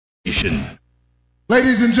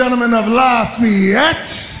Ladies and gentlemen of Lafayette.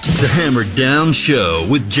 The Hammered Down Show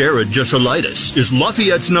with Jared Jussolitis is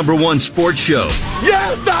Lafayette's #1 sports show.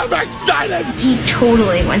 Yes, I'm excited! He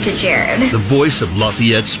totally went to Jared. The voice of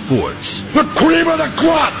Lafayette sports. The cream of the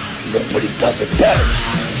crop! Nobody does it better.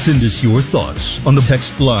 Send us your thoughts on the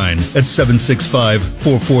text line at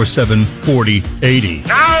 765-447-4080.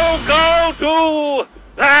 Now go do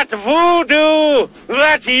that voodoo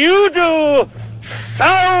that you do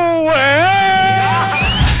so well.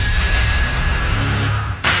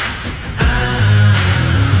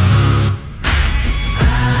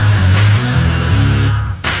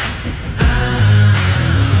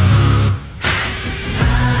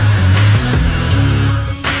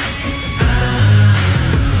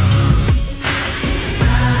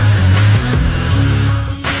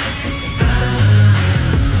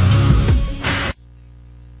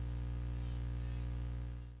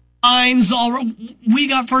 We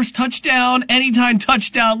got first touchdown, anytime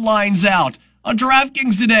touchdown lines out on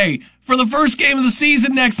DraftKings today for the first game of the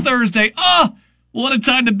season next Thursday. What a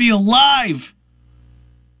time to be alive.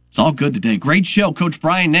 It's all good today. Great show. Coach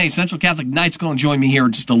Brian Ney, Central Catholic Knights, going to join me here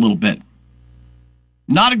in just a little bit.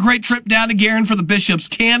 Not a great trip down to Guerin for the Bishop's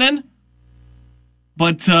Cannon,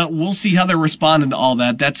 but we'll see how they're responding to all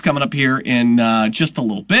that. That's coming up here in just a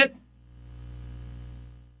little bit.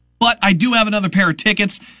 But I do have another pair of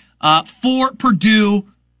tickets for Purdue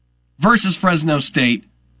versus Fresno State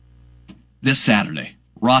this Saturday.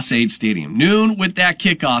 Ross-Ade Stadium. Noon with that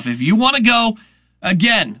kickoff. If you want to go,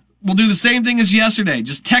 again, we'll do the same thing as yesterday.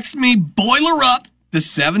 Just text me Boiler Up to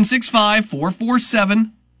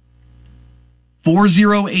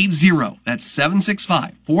 765-447-4080. That's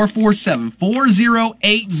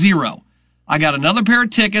 765-447-4080. I got another pair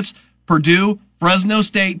of tickets. Purdue, Fresno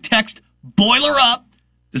State. Text Boiler Up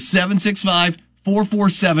to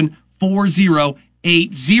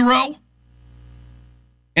 765-447-4080.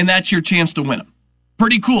 And that's your chance to win them.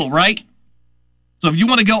 Pretty cool, right? So if you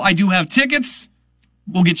want to go, I do have tickets.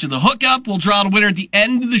 We'll get you the hookup. We'll draw the winner at the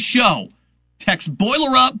end of the show. Text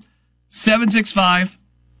Boiler Up,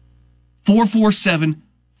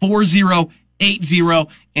 765-447-4080,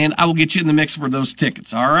 and I will get you in the mix for those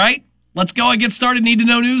tickets. All right? Let's go and get started. Need to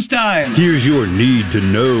know news time. Here's your need to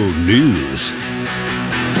know news.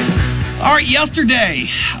 All right, yesterday,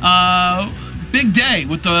 big day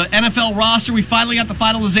with the NFL roster. We finally got the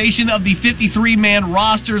finalization of the 53-man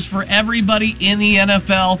rosters for everybody in the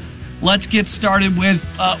NFL. Let's get started with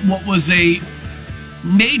what was a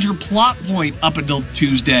major plot point up until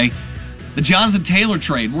Tuesday, the Jonathan Taylor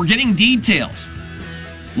trade. We're getting details.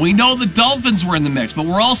 We know the Dolphins were in the mix, but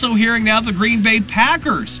we're also hearing now the Green Bay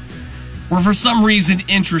Packers were for some reason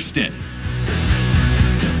interested.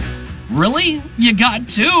 Really? You got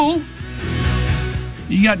two?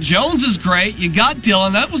 You got Jones is great. You got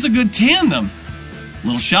Dillon. That was a good tandem. A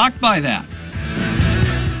little shocked by that.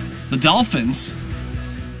 The Dolphins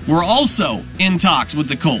were also in talks with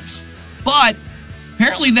the Colts. But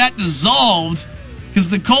apparently that dissolved because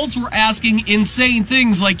the Colts were asking insane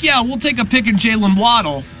things like, yeah, we'll take a pick in Jalen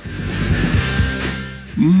Waddle.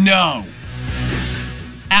 No.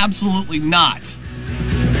 Absolutely not.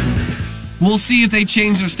 We'll see if they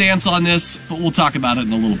change their stance on this, but we'll talk about it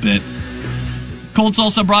in a little bit. Colts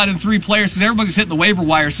also brought in 3 players because everybody's hitting the waiver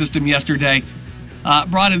wire system yesterday.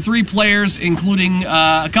 Brought in 3 players, including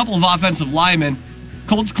a couple of offensive linemen.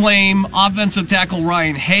 Colts claim offensive tackle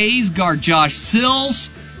Ryan Hayes, guard Josh Sills,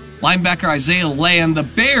 linebacker Isaiah Land. The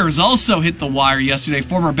Bears also hit the wire yesterday.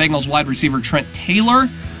 Former Bengals wide receiver Trent Taylor,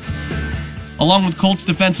 along with Colts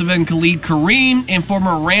defensive end Khalid Kareem and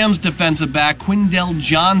former Rams defensive back Quindell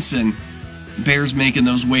Johnson. Bears making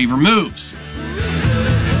those waiver moves.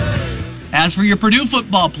 As for your Purdue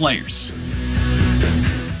football players,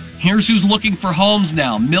 here's who's looking for homes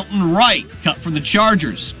now. Milton Wright, cut from the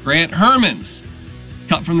Chargers. Grant Hermans,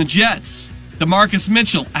 cut from the Jets. DeMarcus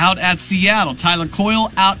Mitchell, out at Seattle. Tyler Coyle,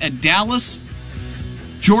 out at Dallas.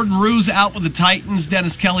 Jordan Ruse, out with the Titans.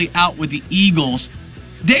 Dennis Kelly, out with the Eagles.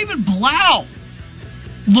 David Blau,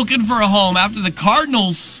 looking for a home after the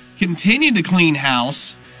Cardinals continued to clean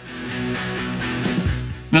house.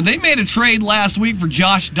 Now, they made a trade last week for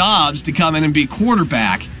Josh Dobbs to come in and be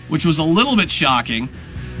quarterback, which was a little bit shocking.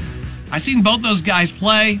 I seen both those guys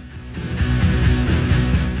play.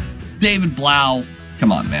 David Blau,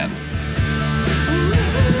 come on, man.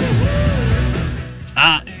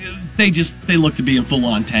 They look to be in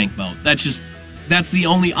full-on tank mode. That's the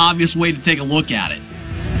only obvious way to take a look at it.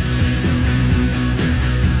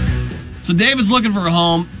 So David's looking for a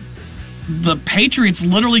home. The Patriots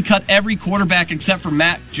literally cut every quarterback except for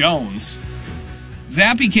Matt Jones.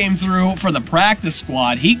 Zappe came through for the practice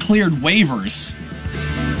squad. He cleared waivers.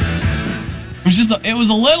 It was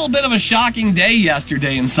a little bit of a shocking day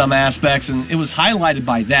yesterday in some aspects, and it was highlighted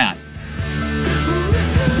by that.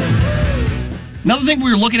 Another thing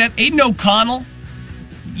we were looking at, Aiden O'Connell.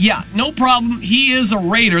 Yeah, no problem. He is a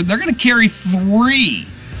Raider. They're going to carry 3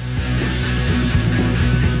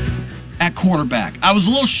 at quarterback. I was a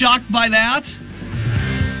little shocked by that,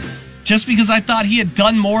 just because I thought he had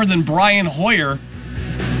done more than Brian Hoyer.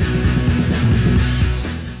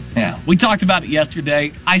 Yeah, we talked about it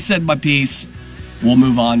yesterday. I said my piece. We'll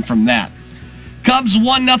move on from that. Cubs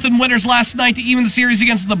 1-0 winners last night to even the series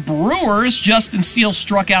against the Brewers. Justin Steele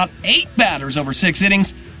struck out 8 batters over 6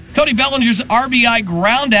 innings. Cody Bellinger's RBI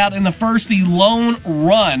ground out in the first, the lone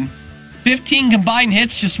run. 15 combined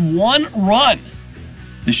hits, just 1 run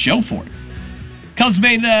to show for it. Cubs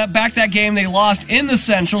made back that game. They lost in the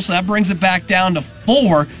Central, so that brings it back down to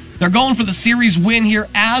 4. They're going for the series win here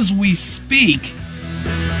as we speak.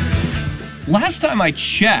 Last time I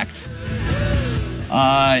checked,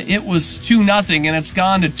 it was 2-0, and it's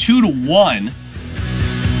gone to 2-1.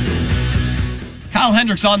 Kyle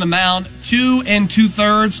Hendricks on the mound, 2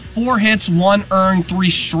 2/3, 4 hits, 1 earned, 3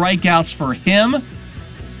 strikeouts for him.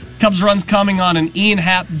 Cubs runs coming on an Ian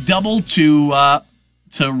Happ double to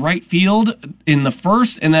right field in the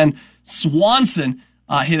first, and then Swanson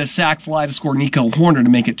hit a sac fly to score Nico Horner to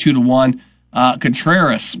make it 2-1.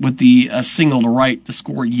 Contreras with the single to right to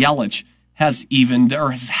score Yelich has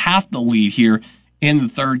half the lead here in the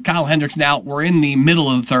third. Kyle Hendricks now, we're in the middle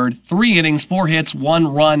of the third. 3 innings, 4 hits, 1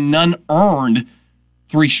 run, none earned,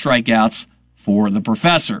 3 strikeouts for the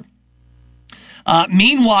Professor.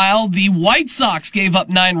 Meanwhile, the White Sox gave up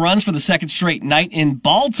 9 runs for the second straight night in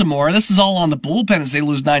Baltimore. This is all on the bullpen as they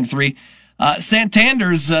lose 9-3.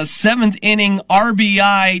 Santander's 7th inning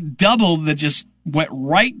RBI double that just went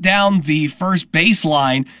right down the first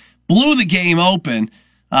baseline, blew the game open.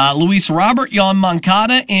 Luis Robert, Yoan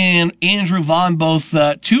Moncada, and Andrew Vaughn both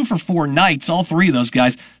 2 for 4 nights, all 3 of those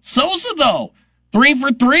guys. Sosa, though, 3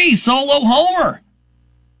 for 3, solo homer.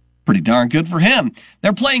 Pretty darn good for him.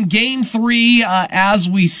 They're playing Game 3 as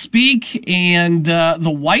we speak, and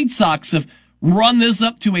the White Sox have run this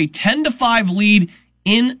up to a 10-5 lead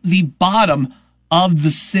in the bottom of the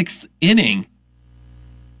 6th inning.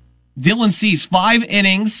 Dylan Cease, 5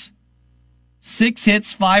 innings, 6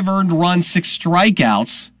 hits, 5 earned runs, 6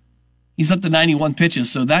 strikeouts. He's up to 91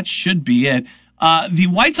 pitches, so that should be it. The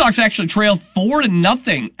White Sox actually trailed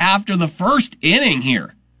 4-0 after the first inning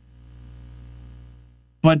here.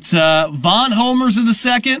 But Vaughn homers in the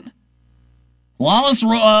second. Wallace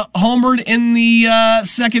homered in the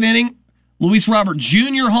second inning. Luis Robert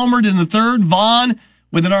Jr. homered in the third. Vaughn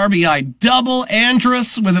with an RBI double.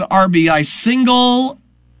 Andrus with an RBI single.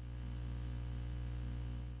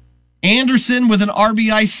 Anderson with an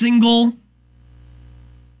RBI single.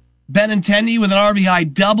 Benintendi with an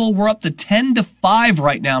RBI double. We're up to 10-5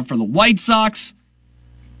 right now for the White Sox.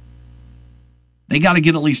 They got to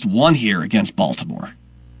get at least 1 here against Baltimore.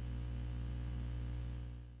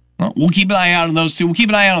 Well, we'll keep an eye out on those 2. We'll keep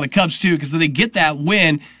an eye out on the Cubs, too, because if they get that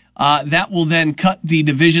win, that will then cut the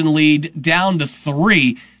division lead down to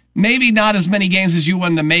 3. Maybe not as many games as you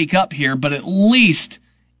wanted to make up here, but at least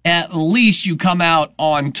you come out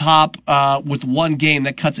on top with 1 game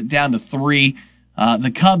that cuts it down to 3.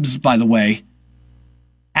 The Cubs, by the way,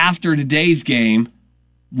 after today's game,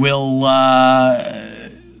 will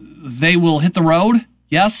hit the road?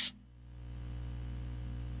 Yes?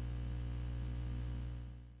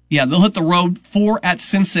 Yeah, they'll hit the road 4 at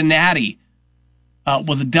Cincinnati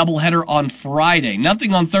with a doubleheader on Friday.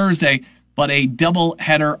 Nothing on Thursday, but a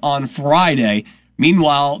doubleheader on Friday.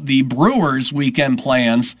 Meanwhile, the Brewers' weekend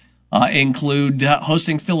plans include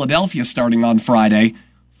hosting Philadelphia starting on Friday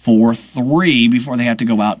for 3 before they have to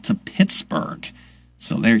go out to Pittsburgh.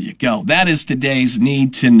 So there you go. That is today's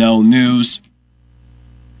Need to Know news.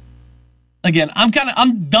 Again, I'm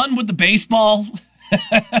done with the baseball.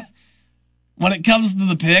 When it comes to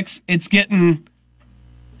the picks, it's getting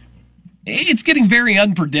very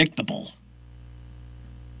unpredictable.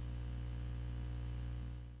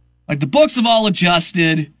 Like, the books have all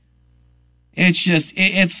adjusted.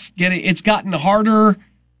 It's gotten harder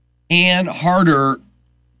and harder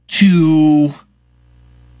to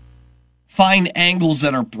find angles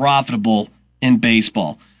that are profitable in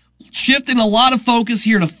baseball. Shifting a lot of focus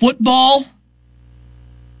here to football.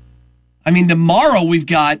 I mean, tomorrow we've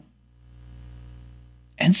got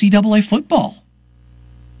NCAA football.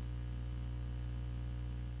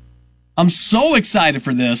 I'm so excited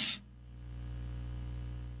for this.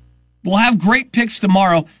 We'll have great picks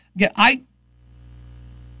tomorrow. Again, I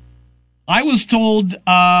was told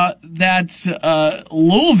that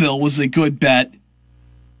Louisville was a good bet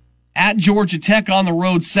at Georgia Tech on the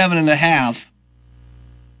road, 7.5.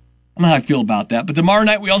 I don't know how I feel about that. But tomorrow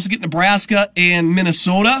night, we also get Nebraska and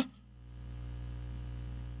Minnesota.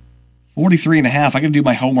 43.5. I got to do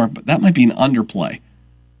my homework, but that might be an underplay.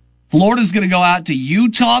 Florida's going to go out to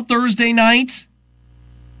Utah Thursday night.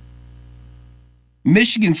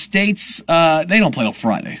 Michigan State's, they don't play till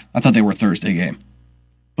Friday. I thought they were a Thursday game.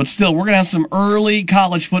 But still, we're going to have some early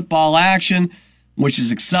college football action, which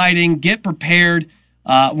is exciting. Get prepared.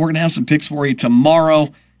 We're going to have some picks for you tomorrow,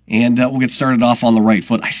 and we'll get started off on the right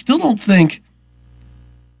foot. I still don't think,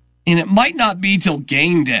 and it might not be till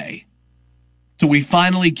game day, till we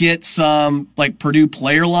finally get some like Purdue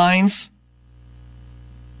player lines.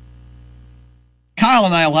 Kyle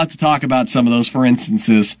and I will have to talk about some of those, for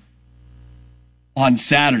instances, on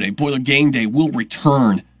Saturday. Boiler Game Day will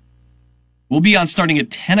return. We'll be on starting at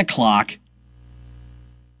 10 o'clock,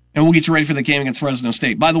 and we'll get you ready for the game against Fresno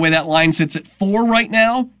State. By the way, that line sits at 4 right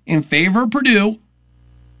now in favor of Purdue.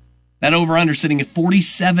 That over-under sitting at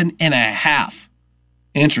 47.5.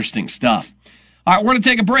 Interesting stuff. All right, we're going to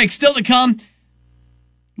take a break. Still to come,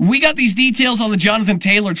 we got these details on the Jonathan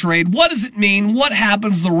Taylor trade. What does it mean? What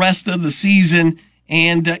happens the rest of the season?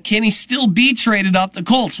 And can he still be traded off the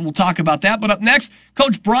Colts? We'll talk about that. But up next,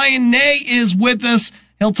 Coach Brian Nay is with us.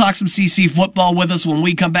 He'll talk some CC football with us when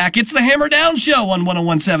we come back. It's the Hammer Down Show on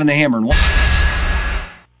 101.7 The Hammer.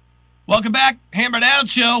 Welcome back. Hammer Down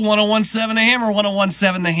Show, 101.7 The Hammer,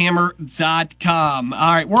 101.7thehammer.com. All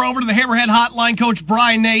right, we're over to the Hammerhead Hotline. Coach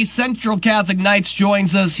Brian Nay, Central Catholic Knights,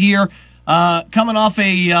 joins us here. Coming off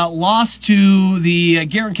a loss to the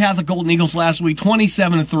Garrett Catholic Golden Eagles last week,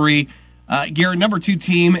 27-3. Garrett, number 2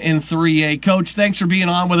 team in 3A. Coach, thanks for being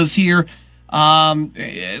on with us here.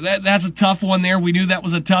 That's a tough one there. We knew that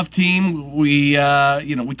was a tough team. We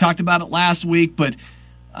talked about it last week, but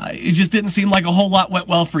it just didn't seem like a whole lot went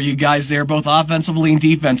well for you guys there, both offensively and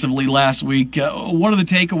defensively last week. What are the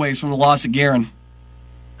takeaways from the loss at Guerin?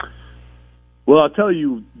 Well, I'll tell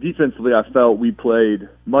you, defensively, I felt we played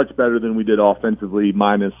much better than we did offensively,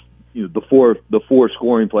 minus the four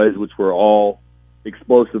scoring plays, which were all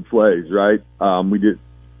explosive plays. Right? We did.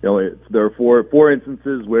 There are four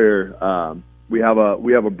instances where we have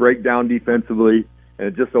a breakdown defensively, and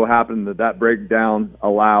it just so happened that breakdown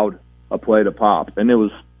allowed a play to pop, and it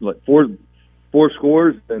was like four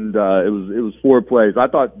scores, and it was 4 plays. I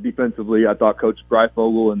thought defensively, Coach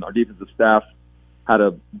Greifvogel and our defensive staff had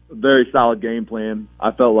a very solid game plan. I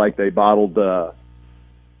felt like they bottled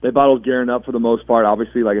Guerin up for the most part.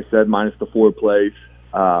 Obviously, like I said, minus the 4 plays,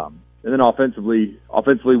 and then offensively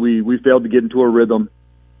we failed to get into a rhythm.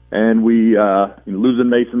 And we losing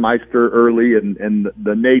Mason Meister early, and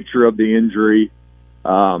the nature of the injury,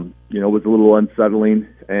 was a little unsettling,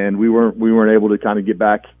 and we weren't able to kind of get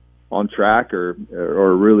back on track or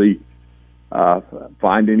really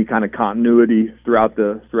find any kind of continuity throughout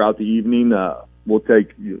the evening. We'll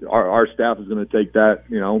take our staff is going to take that.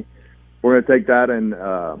 We're going to take that, and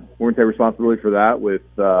we're going to take responsibility for that with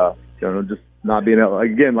just not being able,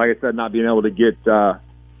 again, like I said, not being able to get.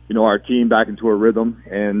 Our team back into a rhythm,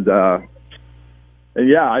 and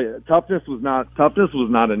toughness was not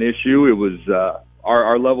an issue. It was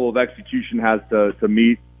our level of execution has to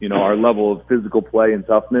meet our level of physical play and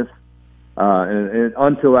toughness, and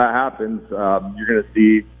until that happens, you're going to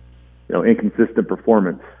see inconsistent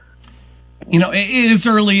performance. It is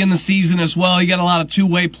early in the season as well. You got a lot of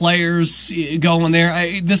two-way players going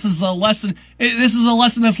there. This is a lesson. This is a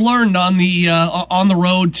lesson that's learned on the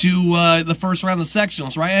road to the first round of the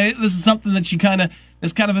sectionals, right? This is something that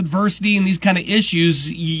this kind of adversity and these kind of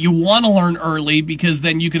issues you want to learn early, because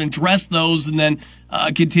then you can address those and then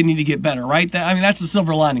continue to get better, right? That's the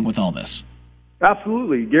silver lining with all this.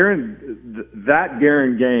 Absolutely, that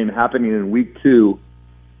Guerin game happening in week 2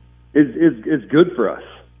 is good for us.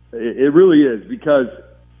 It really is, because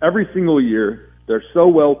every single year they're so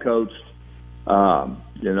well coached. They're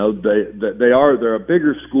a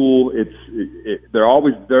bigger school. They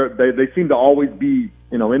seem to always be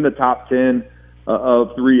in the top 10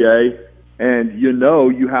 of 3A, and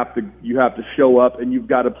you have to show up and you've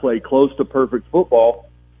got to play close to perfect football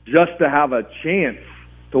just to have a chance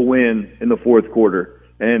to win in the fourth quarter.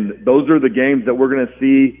 And those are the games that we're going to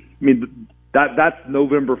see. That's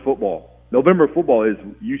November football. November football is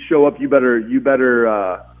you show up, you better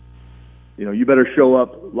show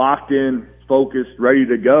up locked in, focused, ready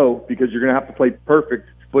to go, because you're going to have to play perfect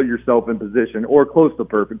to put yourself in position, or close to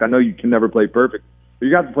perfect. I know you can never play perfect, but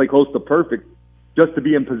you have to play close to perfect just to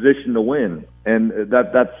be in position to win. And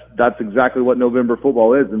that's exactly what November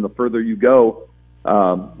football is. And the further you go,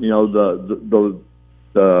 the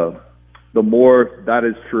more that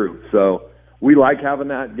is true. So we like having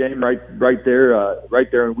that game right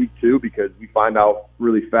there in week 2, because we find out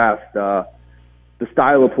really fast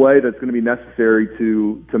style of play that's going to be necessary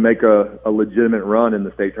to make a legitimate run in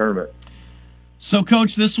the state tournament. So,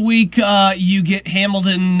 Coach, this week you get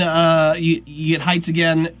Hamilton, you get Heights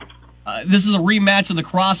again. This is a rematch of the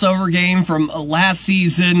crossover game from last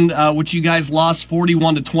season, which you guys lost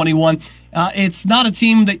 41-21. It's not a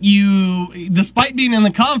team that you, despite being in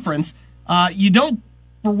the conference, you don't,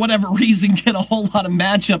 for whatever reason, get a whole lot of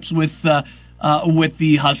matchups with the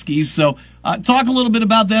Huskies. So talk a little bit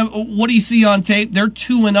about them. What do you see on tape? They're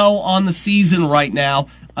 2-0 on the season right now.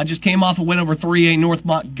 Just came off a win over 3A North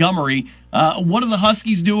Montgomery. What are the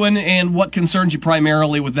Huskies doing, and what concerns you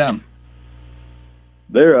primarily with them?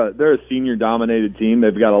 They're a senior-dominated team.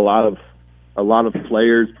 They've got a lot of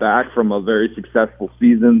players back from a very successful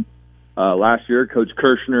season last year. Coach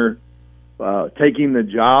Kirshner taking the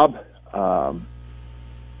job.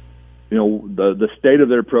 The state of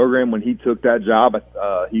their program when he took that job,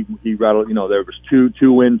 he rattled. There was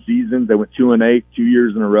two win seasons. They went 2-8 2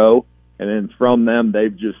 years in a row, and then from them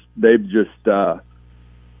they've just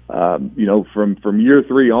from year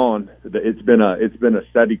 3 on, it's been a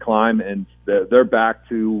steady climb, and they're back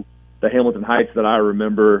to the Hamilton Heights that I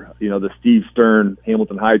remember. The Steve Stern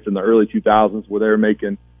Hamilton Heights in the early 2000s, where they were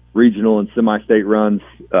making regional and semi-state runs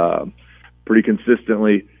pretty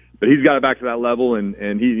consistently. But he's got it back to that level,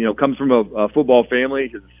 and he comes from a football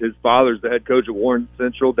family. His father's the head coach at Warren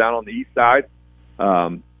Central down on the east side.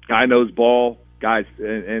 Guy knows ball, guys,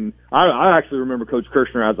 and I actually remember Coach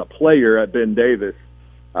Kirshner as a player at Ben Davis.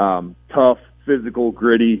 Tough, physical,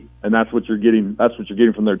 gritty, and that's what you're getting. That's what you're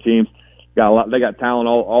getting from their teams. They got talent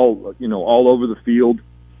all over the field.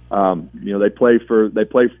 They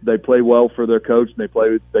play well for their coach, and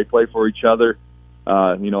they play for each other.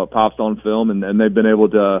 It pops on film, and they've been able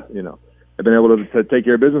to take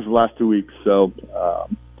care of business the last 2 weeks. So,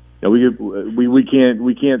 we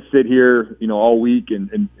can't sit here, all week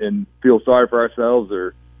and feel sorry for ourselves,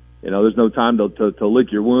 or, there's no time to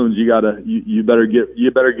lick your wounds. You better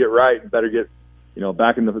get right, and better get,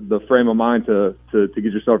 back in the frame of mind to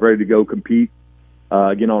get yourself ready to go compete,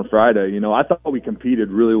 again on Friday. I thought we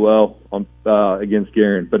competed really well on, against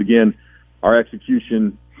Guerin, but again, our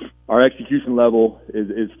execution level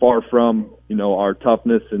is far from, our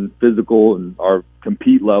toughness and physical and our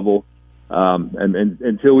compete level. And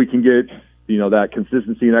until we can get, that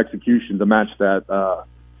consistency and execution to match that,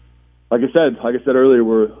 like I said earlier,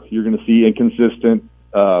 you're going to see inconsistent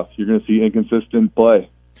play.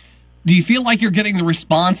 Do you feel like you're getting the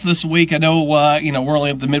response this week? I know, we're only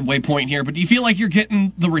at the midway point here, but do you feel like you're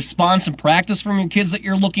getting the response in practice from your kids that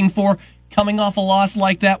you're looking for coming off a loss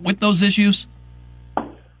like that with those issues?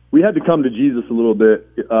 We had to come to Jesus a little bit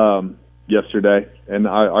yesterday, and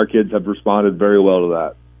our kids have responded very well to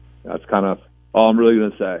that. That's kind of all I'm really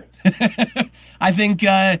going to say. I think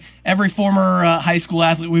every former high school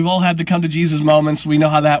athlete, we've all had the come to Jesus moments. We know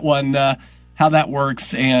how that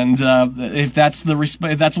works, and if that's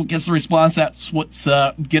what gets the response, that's what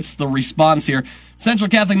gets the response here. Central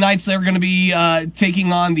Catholic Knights, they're going to be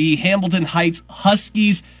taking on the Hamilton Heights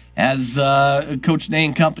Huskies as Coach Nay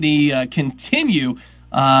and company continue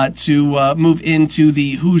to move into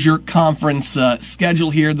the Hoosier Conference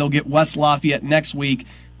schedule here. They'll get West Lafayette next week,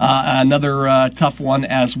 another tough one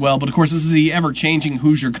as well. But, of course, this is the ever-changing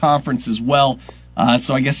Hoosier Conference as well.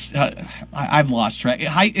 So I guess I've lost track.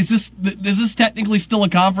 Is this technically still a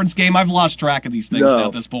conference game? I've lost track of these things now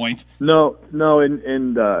at this point. No,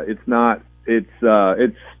 and it's not. It's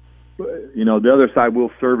the other side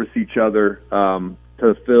will service each other to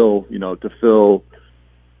fill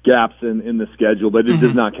gaps in the schedule, but it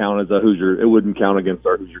does not count as a Hoosier. It wouldn't count against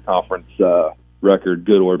our Hoosier Conference record,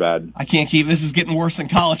 good or bad. I can't keep. This is getting worse than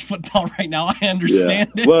college football right now. I understand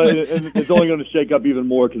it. Well, and it's only going to shake up even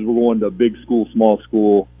more because we're going to big school, small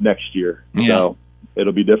school next year. Yeah. So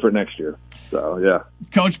it'll be different next year. So, yeah.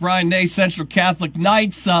 Coach Brian Nay, Central Catholic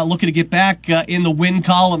Knights, looking to get back in the win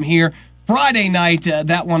column here Friday night.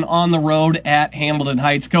 That one on the road at Hamilton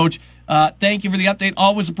Heights. Coach, thank you for the update.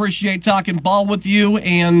 Always appreciate talking ball with you,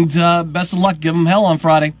 and best of luck. Give them hell on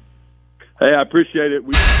Friday. Hey, I appreciate it.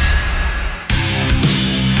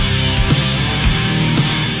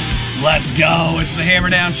 Let's go. It's the Hammer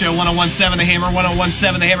Down Show, 1017 The Hammer,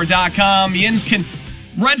 1017thehammer.com. Yins can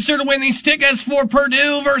register to win these tickets for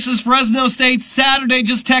Purdue versus Fresno State Saturday.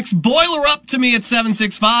 Just text Boiler Up to me at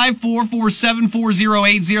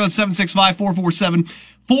 765-447-4080. That's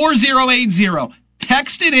 765-447-4080.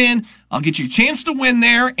 Text it in. I'll get you a chance to win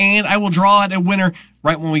there, and I will draw out a winner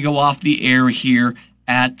right when we go off the air here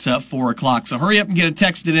at 4 o'clock. So hurry up and get it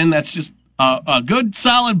texted in. That's just a good,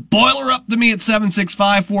 solid Boiler Up to me at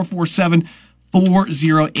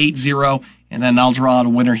 765-447-4080. And then I'll draw out a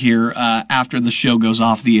winner here after the show goes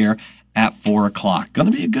off the air at 4 o'clock.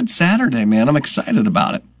 Going to be a good Saturday, man. I'm excited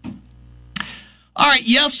about it. All right,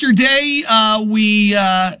 yesterday we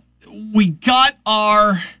got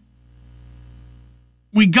our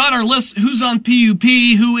list. Who's on PUP?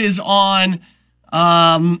 Who is on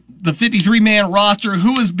the 53-man roster?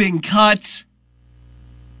 Who has been cut?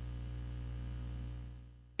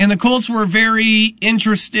 And the Colts were a very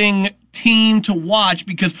interesting team to watch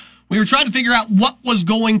because we were trying to figure out what was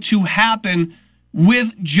going to happen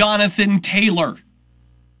with Jonathan Taylor.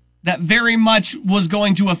 That very much was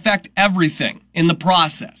going to affect everything in the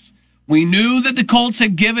process. We knew that the Colts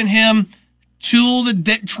had given him till the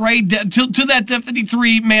to that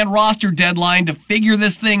 53-man roster deadline to figure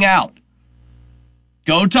this thing out.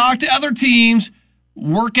 Go talk to other teams,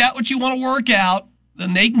 work out what you want to work out,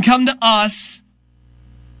 then they can come to us,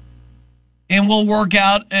 and we'll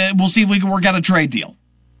see if we can work out a trade deal.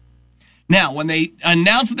 Now, when they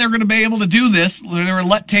announced that they're going to be able to do this, they're going to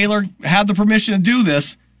let Taylor have the permission to do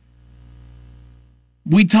this,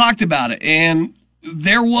 we talked about it, and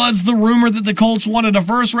there was the rumor that the Colts wanted a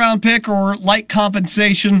first-round pick or light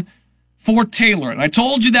compensation for Taylor. And I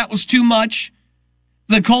told you that was too much.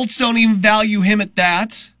 The Colts don't even value him at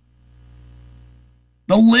that.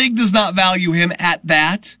 The league does not value him at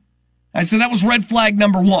that. I said that was red flag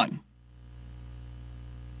number one.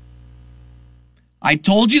 I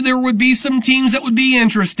told you there would be some teams that would be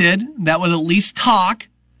interested, that would at least talk,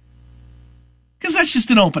 because that's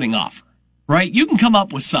just an opening offer, right? You can come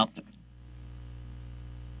up with something.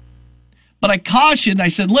 But I cautioned, I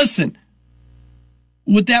said, listen,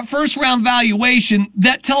 with that first round valuation,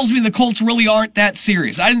 that tells me the Colts really aren't that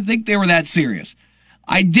serious. I didn't think they were that serious.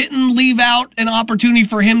 I didn't leave out an opportunity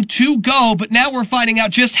for him to go, but now we're finding out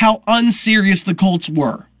just how unserious the Colts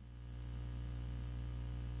were.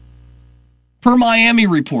 Per Miami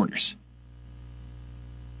reporters.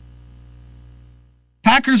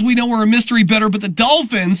 Packers, we know, were a mystery bidder, but the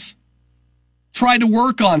Dolphins tried to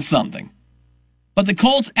work on something. But the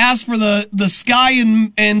Colts asked for the sky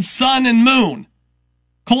and sun and moon.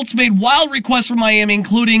 Colts made wild requests from Miami,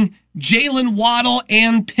 including Jalen Waddle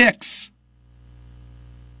and picks.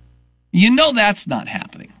 You know that's not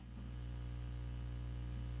happening.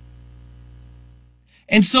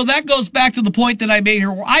 And so that goes back to the point that I made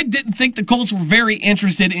here, where I didn't think the Colts were very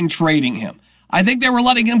interested in trading him. I think they were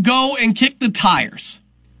letting him go and kick the tires.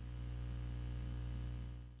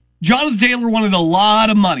 Jonathan Taylor wanted a lot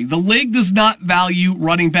of money. The league does not value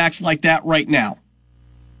running backs like that right now.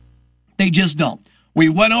 They just don't. We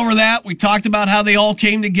went over that. We talked about how they all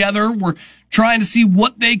came together. We're trying to see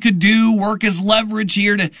what they could do, work as leverage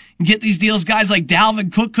here to get these deals. Guys like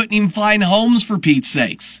Dalvin Cook couldn't even find homes, for Pete's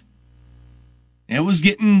sakes. It was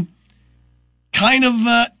getting kind of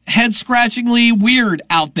head-scratchingly weird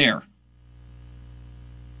out there.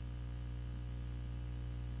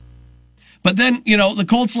 But then, the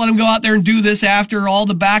Colts let him go out there and do this after all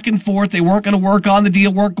the back and forth. They weren't going to work on the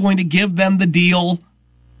deal, weren't going to give them the deal.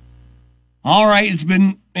 All right,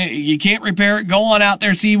 you can't repair it. Go on out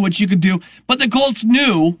there, see what you could do. But the Colts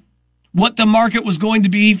knew what the market was going to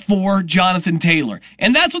be for Jonathan Taylor.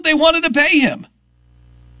 And that's what they wanted to pay him.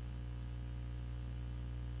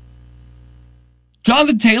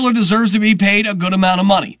 Jonathan Taylor deserves to be paid a good amount of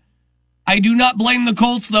money. I do not blame the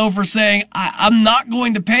Colts, though, for saying, I'm not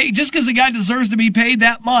going to pay. Just because the guy deserves to be paid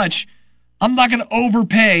that much, I'm not going to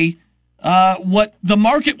overpay what the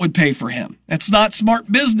market would pay for him. That's not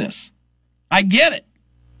smart business. I get it.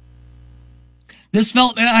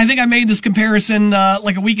 And I think I made this comparison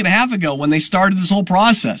like a week and a half ago when they started this whole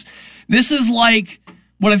process. This is like,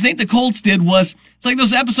 what I think the Colts did was, it's like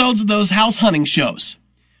those episodes of those house hunting shows,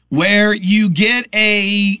 where you get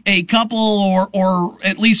a couple or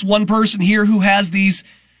at least one person here who has these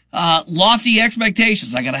lofty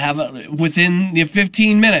expectations. I got to have it within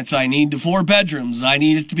 15 minutes. I need 4 bedrooms. I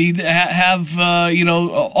need it to be have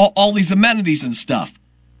all these amenities and stuff.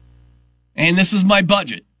 And this is my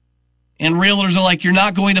budget. And realtors are like, you're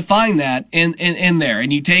not going to find that in there.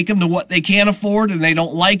 And you take them to what they can't afford, and they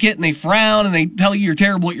don't like it, and they frown, and they tell you you're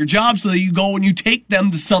terrible at your job, so that you go and you take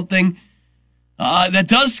them to something that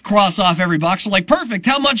does cross off every box. So like, perfect,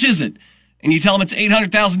 how much is it? And you tell them it's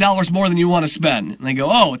 $800,000 more than you want to spend. And they go,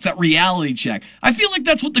 oh, it's that reality check. I feel like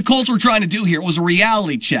that's what the Colts were trying to do here. It was a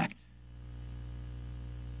reality check.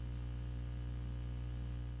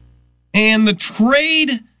 And the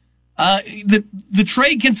trade, the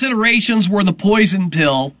trade considerations were the poison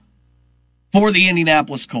pill for the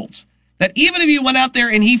Indianapolis Colts. That even if he went out there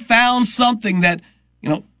and he found something that,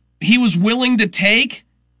 he was willing to take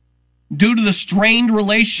due to the strained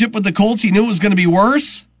relationship with the Colts, he knew it was going to be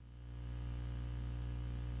worse.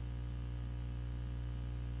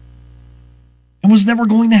 It was never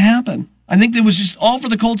going to happen. I think it was just all for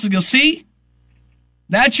the Colts to go, see,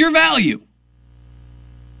 that's your value.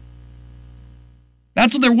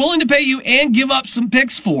 That's what they're willing to pay you and give up some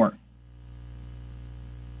picks for.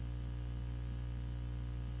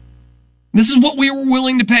 This is what we were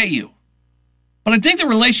willing to pay you. But I think the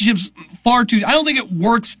relationship's far too... I don't think it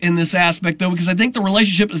works in this aspect, though, because I think the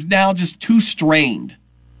relationship is now just too strained.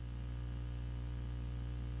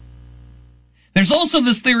 There's also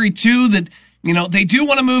this theory, too, that, they do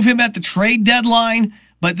want to move him at the trade deadline,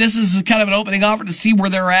 but this is kind of an opening offer to see where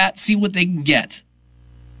they're at, see what they can get.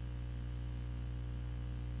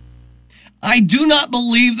 I do not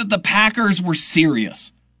believe that the Packers were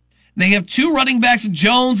serious. They have two running backs,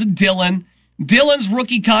 Jones and Dillon. Dillon's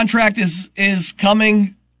rookie contract is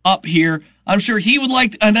coming up here. I'm sure he would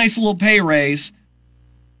like a nice little pay raise.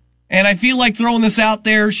 And I feel like throwing this out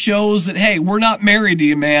there shows that, hey, we're not married to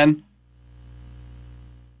you, man.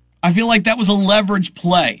 I feel like that was a leverage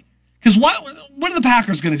play. Because what are the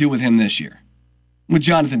Packers going to do with him this year? With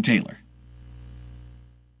Jonathan Taylor?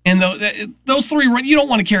 And those three, you don't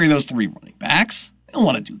want to carry those three running backs. You don't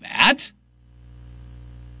want to do that.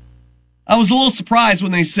 I was a little surprised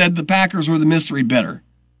when they said the Packers were the mystery bidder.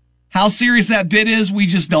 How serious that bid is, we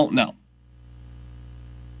just don't know.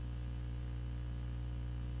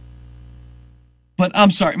 But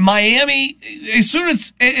I'm sorry, Miami, as soon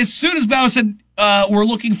as Bow said we're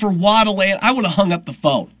looking for Waddle, I would have hung up the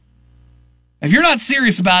phone. If you're not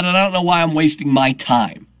serious about it, I don't know why I'm wasting my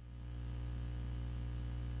time.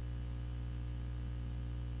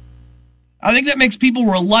 I think that makes people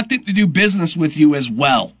reluctant to do business with you as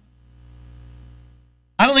well.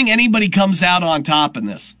 I don't think anybody comes out on top in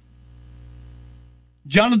this.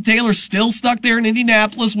 Jonathan Taylor's still stuck there in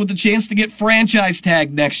Indianapolis with the chance to get franchise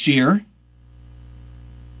tagged next year.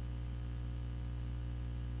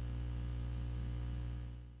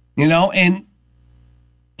 And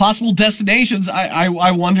possible destinations,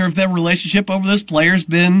 I wonder if their relationship over this player's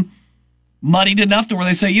been muddied enough to where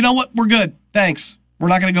they say, you know what, we're good, thanks. We're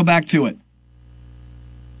not going to go back to it.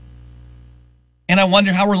 And I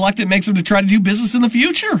wonder how reluctant it makes them to try to do business in the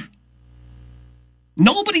future.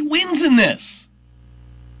 Nobody wins in this.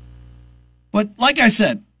 But like I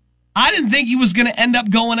said, I didn't think he was going to end up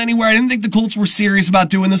going anywhere. I didn't think the Colts were serious about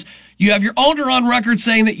doing this. You have your owner on record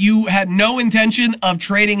saying that you had no intention of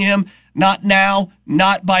trading him, not now,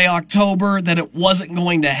 not by October, that it wasn't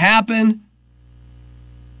going to happen.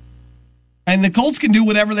 And the Colts can do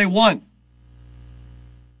whatever they want.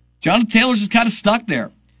 Jonathan Taylor's just kind of stuck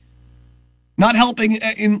there. Not helping.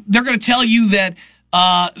 They're going to tell you that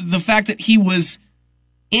the fact that he was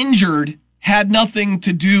injured had nothing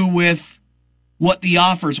to do with what the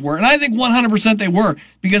offers were. And I think 100% they were.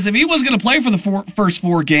 Because if he was going to play for the first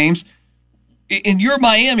four games, and you're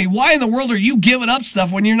Miami, why in the world are you giving up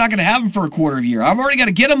stuff when you're not going to have him for a quarter of a year? I've already got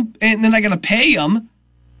to get him, and then I got to pay him.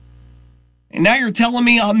 And now you're telling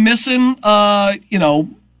me I'm missing, at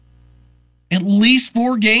least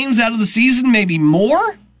 4 games out of the season, maybe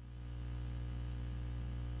more?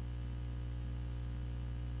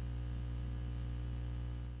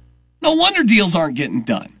 No wonder deals aren't getting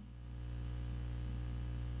done.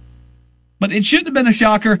 But it shouldn't have been a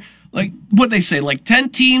shocker. Like, what they say, 10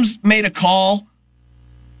 teams made a call.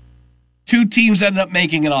 2 teams ended up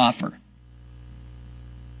making an offer.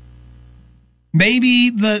 Maybe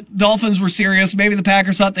the Dolphins were serious. Maybe the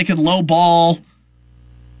Packers thought they could low ball.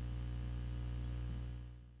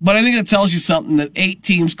 But I think that tells you something that 8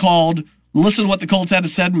 teams called, listened to what the Colts had to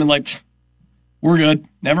say, and been like, we're good.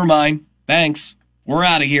 Never mind. Thanks. We're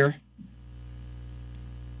out of here.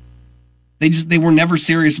 They were never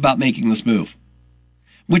serious about making this move.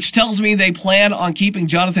 Which tells me they plan on keeping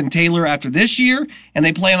Jonathan Taylor after this year, and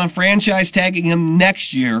they plan on franchise tagging him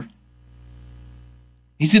next year.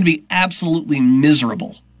 He's going to be absolutely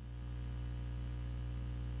miserable.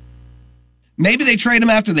 Maybe they trade him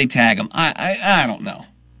after they tag him. I don't know.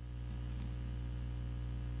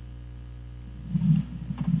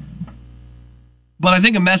 But I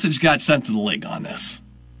think a message got sent to the league on this.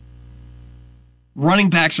 Running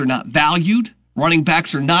backs are not valued. Running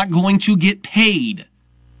backs are not going to get paid.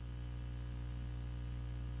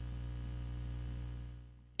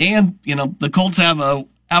 And, the Colts have a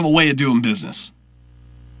way of doing business.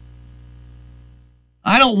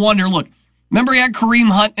 I don't wonder, look, remember he had Kareem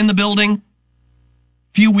Hunt in the building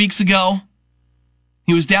a few weeks ago?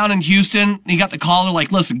 He was down in Houston. He got the call. They're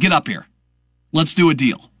like, listen, get up here. Let's do a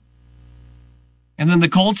deal. And then the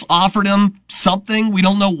Colts offered him something, we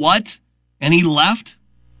don't know what, and he left.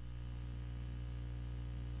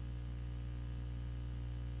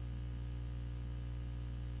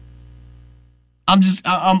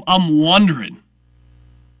 I'm wondering.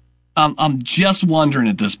 I'm just wondering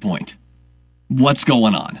at this point what's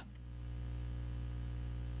going on.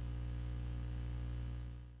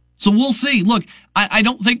 So we'll see. Look, I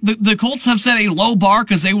don't think the Colts have set a low bar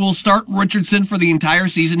because they will start Richardson for the entire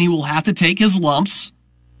season. He will have to take his lumps,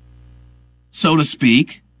 so to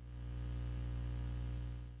speak.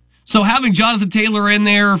 So having Jonathan Taylor in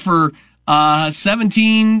there for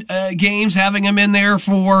 17 games, having him in there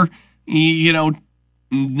for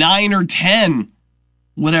 9 or 10,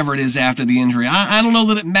 whatever it is after the injury, I don't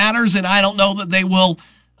know that it matters, and I don't know that they will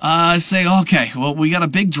say, okay, well, we got a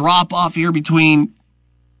big drop off here between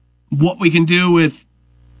what we can do with,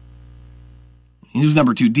 who's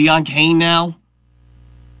number 2, Deion Kane now,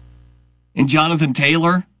 and Jonathan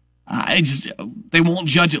Taylor. They won't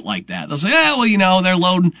judge it like that. They'll say, they're loading,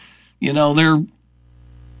 they're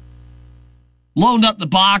loading up the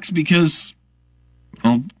box because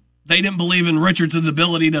they didn't believe in Richardson's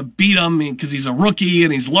ability to beat him because he's a rookie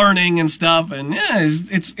and he's learning and stuff. And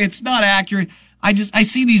it's not accurate. I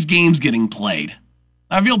see these games getting played.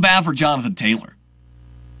 I feel bad for Jonathan Taylor.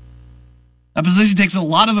 That position takes a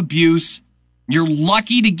lot of abuse. You're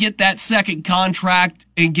lucky to get that second contract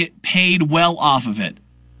and get paid well off of it.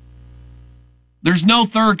 There's no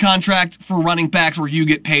third contract for running backs where you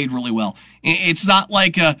get paid really well. It's not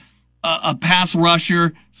like a pass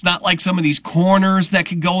rusher. It's not like some of these corners that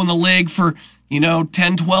could go in the league for,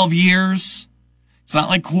 10, 12 years. It's not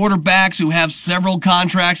like quarterbacks who have several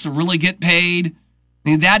contracts to really get paid.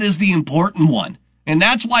 That is the important one. And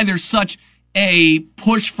that's why there's such a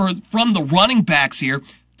push from the running backs here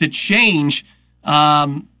to change,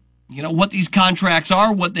 what these contracts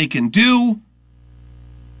are, what they can do.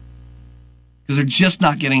 Because they're just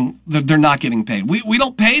not getting paid. We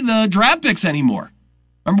don't pay the draft picks anymore.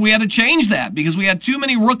 Remember, we had to change that because we had too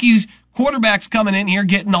many rookies, quarterbacks coming in here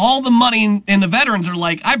getting all the money, and the veterans are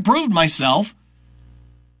like, I proved myself,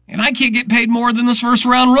 and I can't get paid more than this first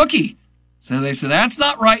round rookie. So they said, that's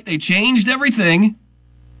not right. They changed everything.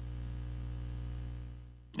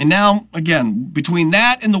 And now, again, between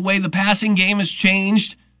that and the way the passing game has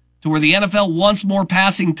changed to where the NFL wants more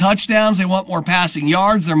passing touchdowns, they want more passing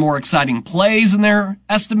yards, they're more exciting plays in their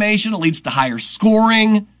estimation. It leads to higher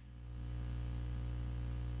scoring.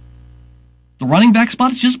 The running back spot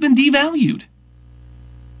has just been devalued.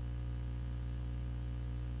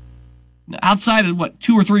 Now, outside of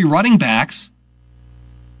 2 or 3 running backs,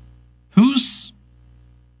 who's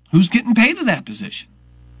getting paid at that position?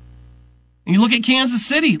 And you look at Kansas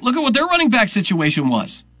City, look at what their running back situation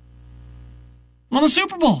was. Won the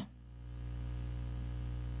Super Bowl.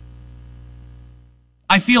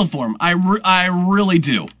 I feel for him. I really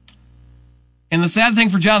do. And the sad thing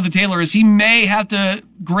for Jonathan Taylor is he may have to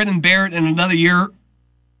grin and bear it in another year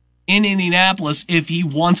in Indianapolis if he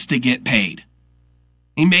wants to get paid.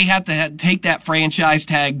 He may have to take that franchise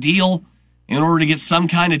tag deal in order to get some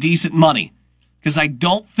kind of decent money. Because I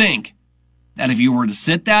don't think that if you were to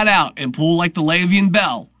sit that out and pull like the Le'Veon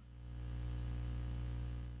Bell,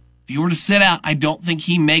 if you were to sit out, I don't think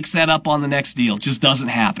he makes that up on the next deal. It just doesn't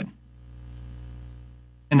happen.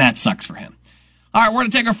 And that sucks for him. All right, we're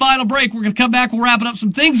going to take our final break. We're going to come back. We'll wrap it up.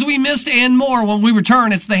 Some things we missed and more. When we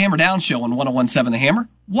return, it's the Hammer Down Show on 101.7 The Hammer.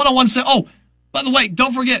 101.7. Oh, by the way,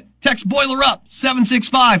 don't forget, text Boiler Up,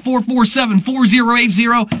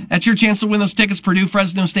 765-447-4080. That's your chance to win those tickets, Purdue,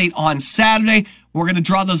 Fresno State on Saturday. We're going to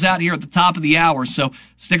draw those out here at the top of the hour, so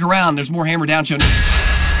stick around. There's more Hammer Down Show.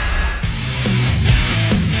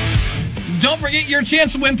 Don't forget your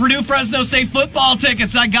chance to win Purdue Fresno State football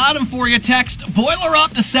tickets. I got them for you. Text Boiler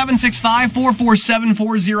Up to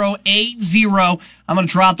 765-447-4080. I'm going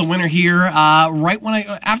to draw out the winner here right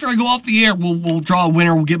after I go off the air. We'll draw a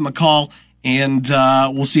winner. We'll give them a call, and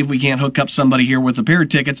we'll see if we can't hook up somebody here with a pair of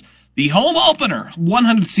tickets. The home opener,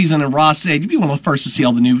 100th season in Ross State. You'll be one of the first to see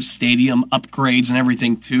all the new stadium upgrades and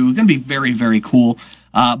everything, too. Going to be very, very cool.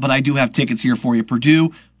 But I do have tickets here for you.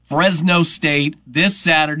 Purdue, Fresno State, this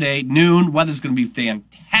Saturday, noon. Weather's going to be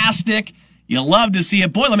fantastic. You'll love to see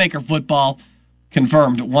it. Boilermaker football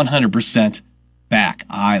confirmed 100% back.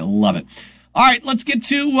 I love it. All right, let's get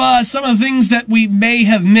to some of the things that we may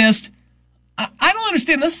have missed. I don't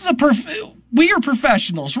understand. This is we are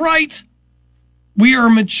professionals, right? We are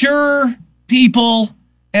mature people,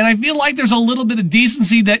 and I feel like there's a little bit of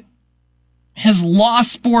decency that has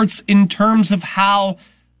lost sports in terms of how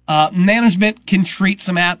management can treat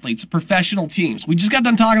some athletes, professional teams. We just got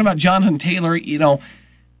done talking about Jonathan Taylor,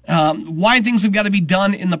 why things have got to be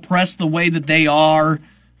done in the press the way that they are.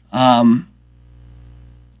 I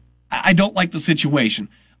don't like the situation.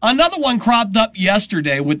 Another one cropped up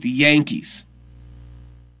yesterday with the Yankees.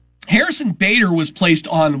 Harrison Bader was placed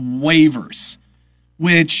on waivers,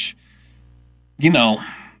 which,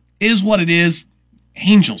 is what it is.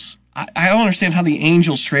 Angels. I don't understand how the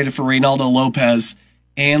Angels traded for Reynaldo Lopez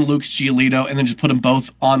and Lucas Giolito and then just put them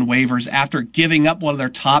both on waivers after giving up one of their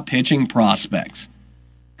top pitching prospects.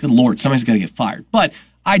 Good Lord, somebody's got to get fired. But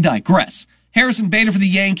I digress. Harrison Bader for the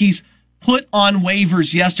Yankees put on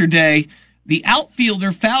waivers yesterday. The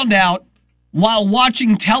outfielder found out while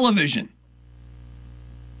watching television.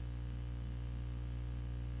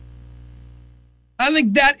 I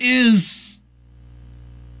think that is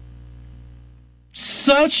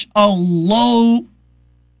such a low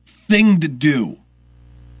thing to do.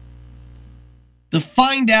 To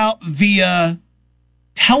find out via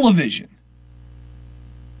television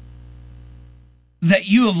that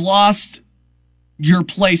you have lost your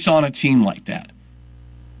place on a team like that.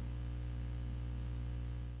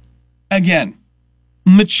 Again,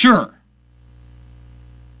 mature.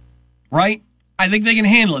 Right? I think they can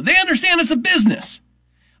handle it. They understand it's a business.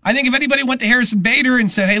 I think if anybody went to Harrison Bader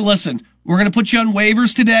and said, hey, listen, we're going to put you on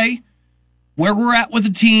waivers today, where we're at with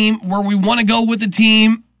the team, where we want to go with the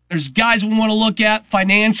team, there's guys we want to look at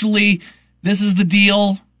financially, this is the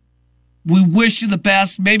deal. We wish you the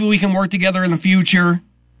best. Maybe we can work together in the future.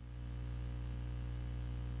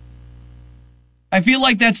 I feel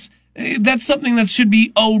like that's something that should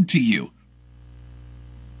be owed to you.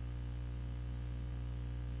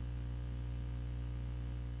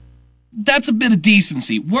 That's a bit of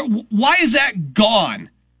decency. Why is that gone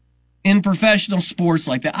in professional sports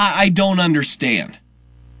like that? I don't understand.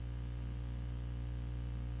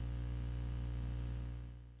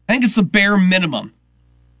 I think it's the bare minimum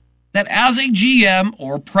that as a GM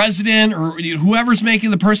or president or whoever's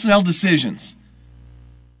making the personnel decisions,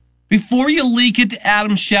 before you leak it to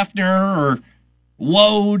Adam Schefter or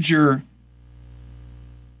Woj or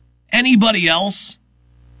anybody else,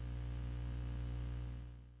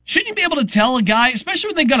 shouldn't you be able to tell a guy, especially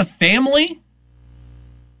when they got a family,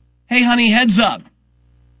 hey, honey, heads up.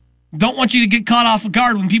 Don't want you to get caught off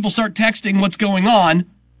guard when people start texting what's going on.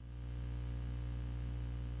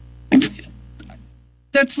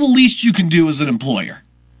 That's the least you can do as an employer.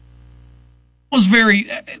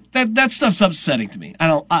 That stuff's upsetting to me.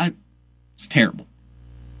 It's terrible.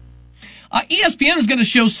 ESPN is going to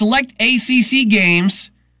show select ACC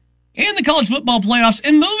games and the college football playoffs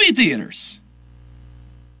in movie theaters.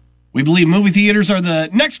 We believe movie theaters are the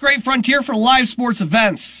next great frontier for live sports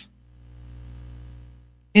events.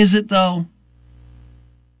 Is it though?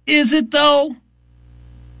 Is it though?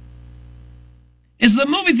 Is the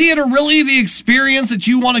movie theater really the experience that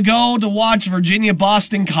you want to go to watch Virginia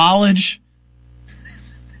Boston College?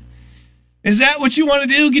 Is that what you want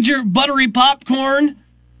to do? Get your buttery popcorn,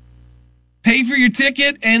 pay for your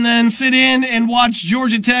ticket, and then sit in and watch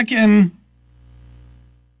Georgia Tech and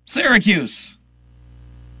Syracuse?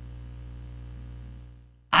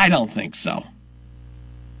 I don't think so.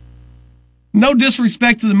 No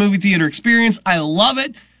disrespect to the movie theater experience. I love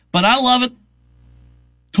it, but I love it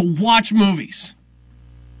to watch movies.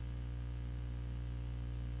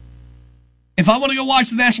 If I want to go watch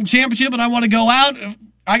the national championship and I want to go out, if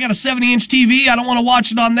I got a 70-inch TV, I don't want to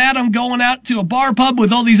watch it on that. I'm going out to a bar pub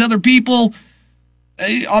with all these other people.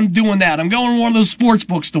 I'm doing that. I'm going to one of those sports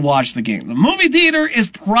books to watch the game. The movie theater is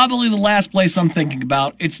probably the last place I'm thinking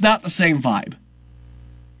about. It's not the same vibe.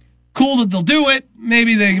 Cool that they'll do it.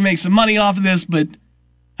 Maybe they can make some money off of this, but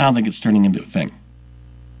I don't think it's turning into a thing.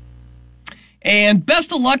 And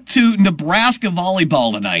best of luck to Nebraska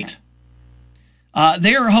volleyball tonight.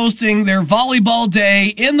 They are hosting their volleyball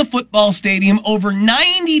day in the football stadium. Over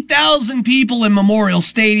 90,000 people in Memorial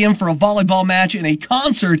Stadium for a volleyball match and a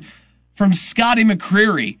concert from Scotty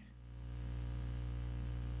McCreery.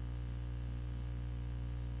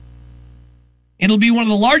 It'll be one of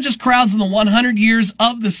the largest crowds in the 100 years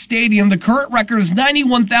of the stadium. The current record is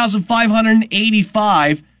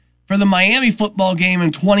 91,585 for the Miami football game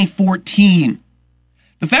in 2014.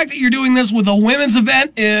 The fact that you're doing this with a women's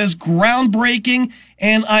event is groundbreaking,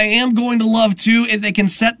 and I am going to love, too, if they can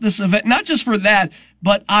set this event, not just for that,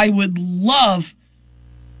 but I would love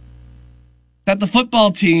that the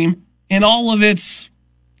football team, in all of its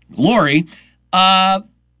glory,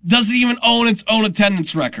 doesn't even own its own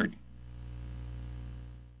attendance record.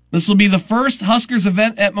 This will be the first Huskers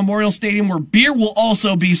event at Memorial Stadium where beer will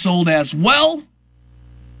also be sold as well.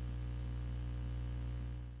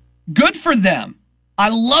 Good for them. I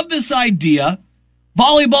love this idea.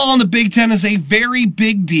 Volleyball in the Big Ten is a very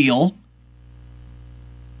big deal.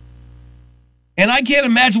 And I can't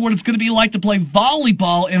imagine what it's going to be like to play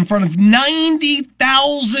volleyball in front of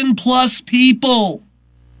 90,000 plus people.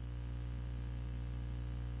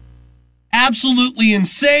 Absolutely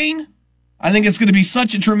insane. I think it's going to be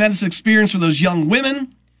such a tremendous experience for those young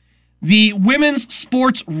women. The women's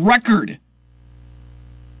sports record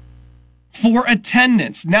for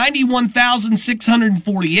attendance,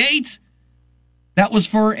 91,648. That was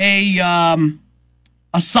for a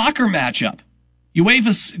soccer matchup.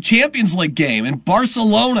 UEFA Champions League game in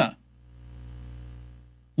Barcelona.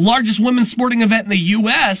 Largest women's sporting event in the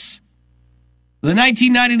U.S., the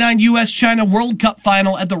 1999 U.S.-China World Cup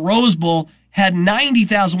final at the Rose Bowl had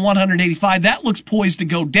 90,185. That looks poised to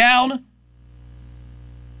go down.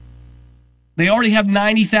 They already have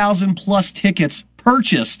 90,000 plus tickets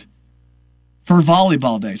purchased for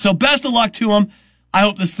Volleyball Day. So best of luck to them. I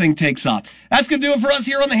hope this thing takes off. That's going to do it for us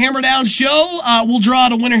here on the Hammer Down Show. We'll draw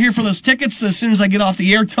out a winner here for those tickets as soon as I get off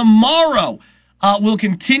the air. Tomorrow, we'll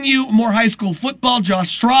continue more high school football.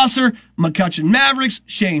 Josh Strasser, McCutcheon Mavericks,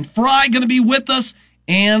 Shane Fry going to be with us,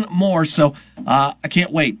 and more. So I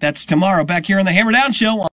can't wait. That's tomorrow back here on the Hammer Down Show.